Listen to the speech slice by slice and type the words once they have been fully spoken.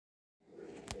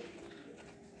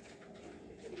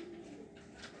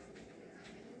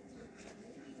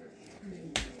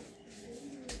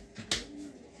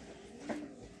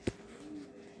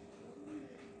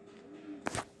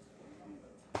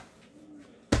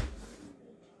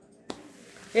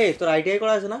এই তোর আইটিআই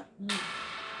করা আছে না?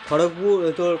 খড়গপুর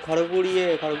তোর খড়গপুর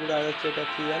খড়গপুর আর হচ্ছে এটা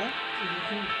কি জানো?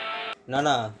 না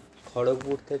না,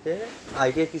 খড়গপুর থেকে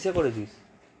আইটিআই কিসে করেছিস?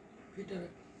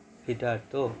 ফিটার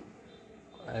তো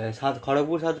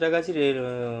খড়গপুর সাঁতরাগাছি রেল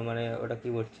মানে ওটা কি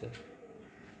বলছে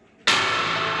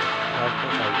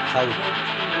সাউথ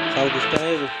সাউথ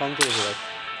ইস্টার্নের ফর্ম থেকে যাচ্ছে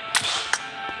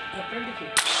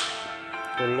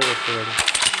করলে করতে পারি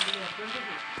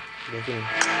দেখিনি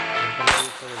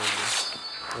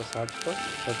সার্চ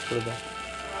করে দাও।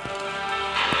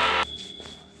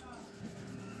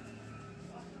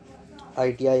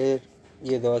 আইটিআই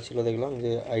এর দেওয়া ছিল, দেখলাম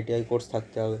যে আইটিআই কোর্স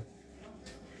থাকতে হবে।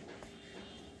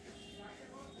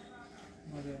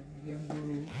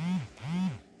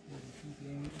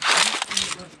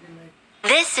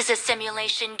 This is a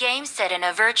simulation game set in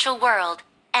a virtual world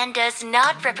and does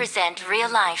not represent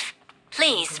real life.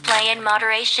 Please play in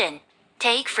moderation,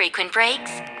 take frequent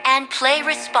breaks, and play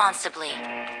responsibly.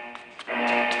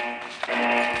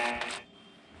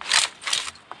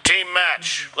 Team match,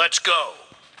 let's go.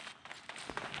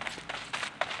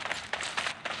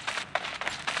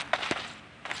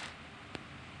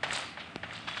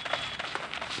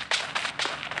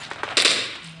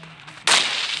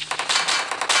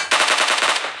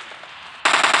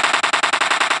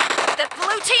 The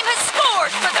blue team has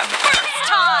scored for the first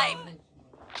time!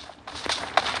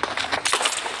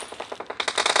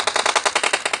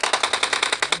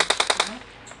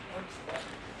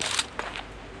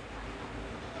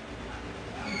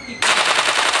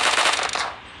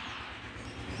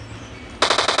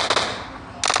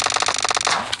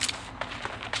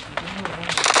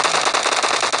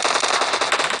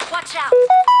 Watch out!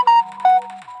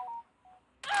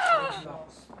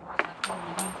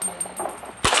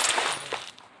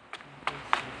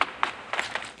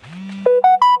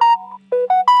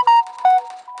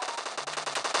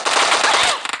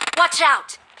 Watch out!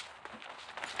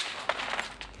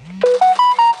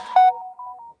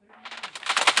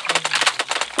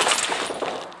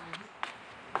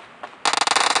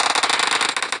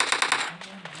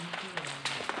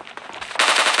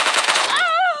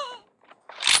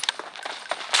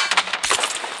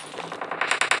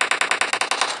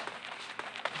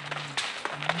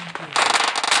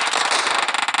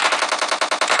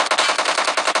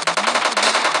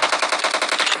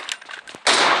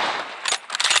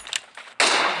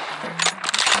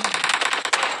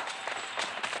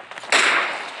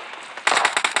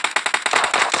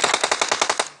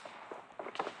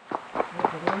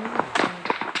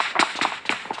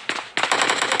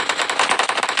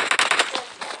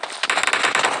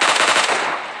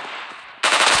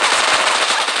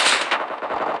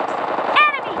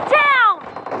 Enemy down!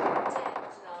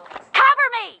 Cover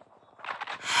me!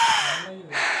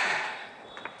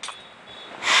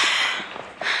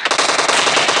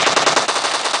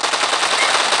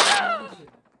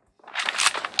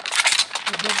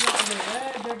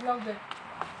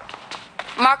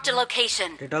 Marked a location.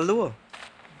 ডাল দেবো?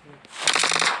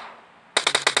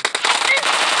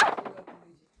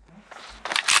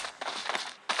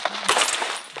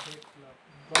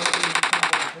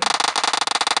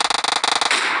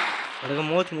 ওটাকে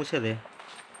মুছে দে।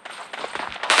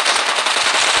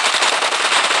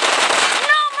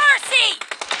 No mercy!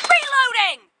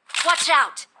 Reloading! Watch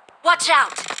out! Watch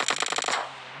out!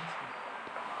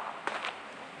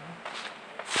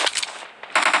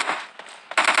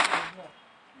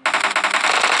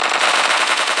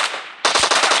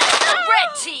 The red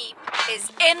team is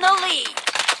in the lead.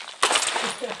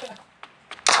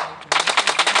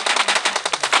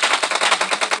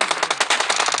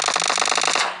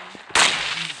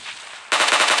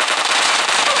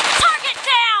 Target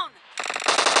down!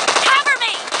 Cover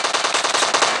me!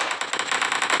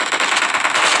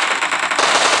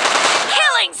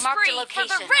 Killing spree for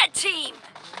the red team!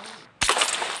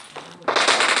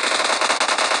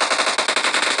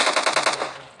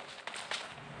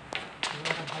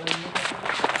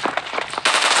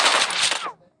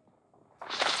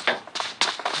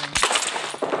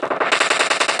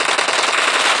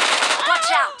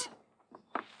 Watch out!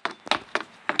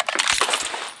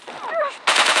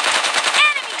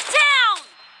 Enemy down!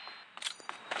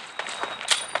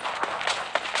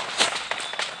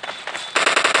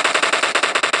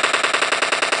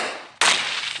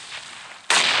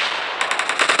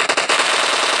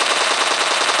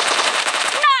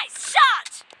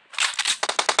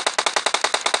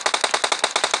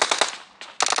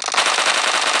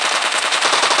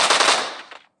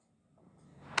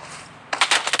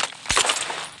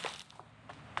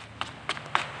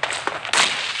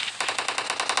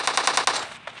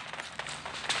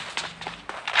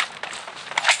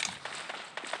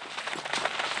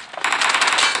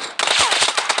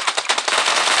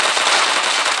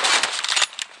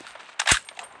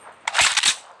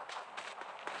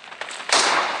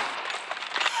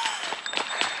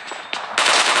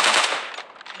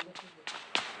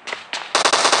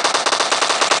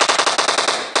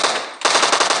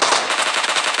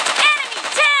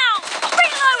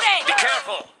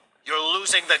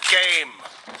 winning the game.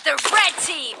 The red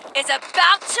team is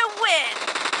about to win.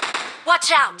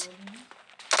 Watch out!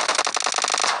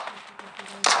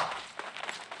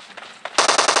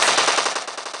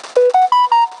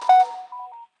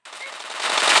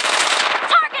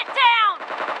 Target down!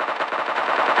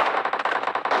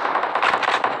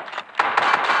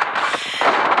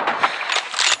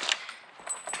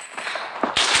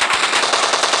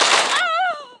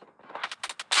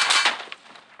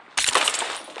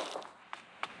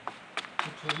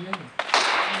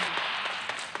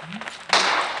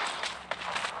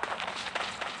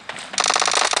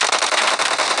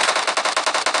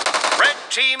 Red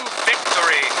team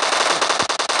victory.